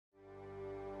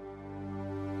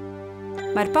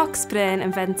Mae'r Bocs Brên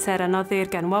yn fenter anoddir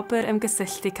gan wobr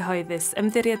ymgysylltu cyhoeddus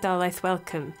ymddiriedolaeth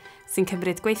Welcome, sy'n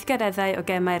cymryd gweithgareddau o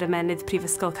gemau'r ymenydd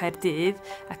Brifysgol Caerdydd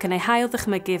ac yn ei hail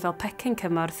ddychmygu fel pecyn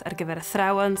cymorth ar gyfer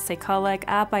athrawon, seicoleg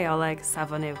a bioleg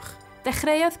safon uwch.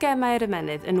 Dechreuodd gemau'r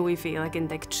ymenydd yn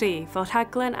 2013 fel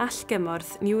rhaglen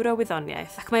all-gymorth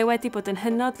niwrowyddoniaeth ac mae wedi bod yn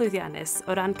hynod lwyddiannus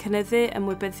o ran cynyddu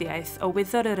ymwybyddiaeth o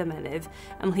wyddor yr ymenydd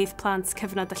ymhlith plant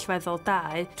cyfnod allweddol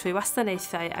 2 trwy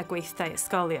wastanaethau a gweithdai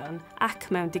ysgolion ac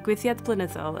mewn digwyddiad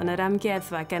blynyddol yn yr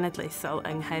amgueddfa genedlaethol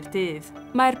yng Nghaerdydd.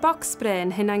 Mae'r Bocs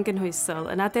Brên hunangynhwysol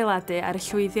yn adeiladu ar y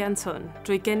llwyddiant hwn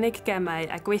drwy gynnig gemau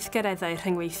a gweithgareddau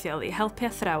rhyngweithiol i helpu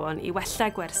athrawon i wella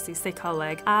gwersi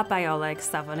seicoleg a bioleg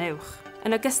safon uwch.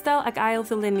 Yn ogystal ag ail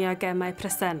ddylunio gemau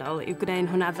presennol i'w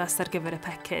gwneud hwn addas ar gyfer y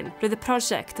pecyn, roedd y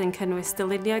prosiect yn cynnwys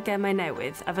dylunio gemau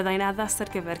newydd a fyddai'n addas ar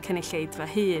gyfer cynulleidfa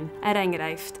hun,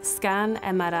 enghraifft, sgan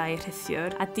MRI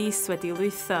rhithiwr a dis wedi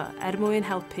lwytho mwyn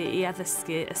helpu i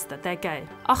addysgu ystadegau.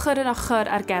 Ochr yn ochr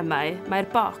ar gemau, mae'r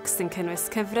Bocs yn cynnwys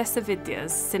cyfres o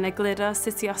fideos sy'n egluro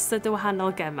sut i osod y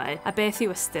wahanol gemau a beth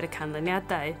yw ystyr y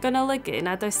canlyniadau, gan olygu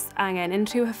nad oes angen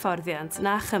unrhyw hyfforddiant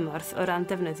na chymorth o ran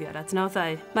defnyddio'r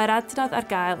adnoddau. Mae'r adnodd ar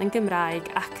gael yn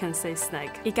Gymraeg ac yn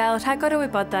Saesneg. I gael rhagor o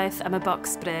wybodaeth am y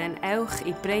Bocs Brên, ewch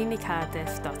i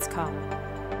brainycardiff.com.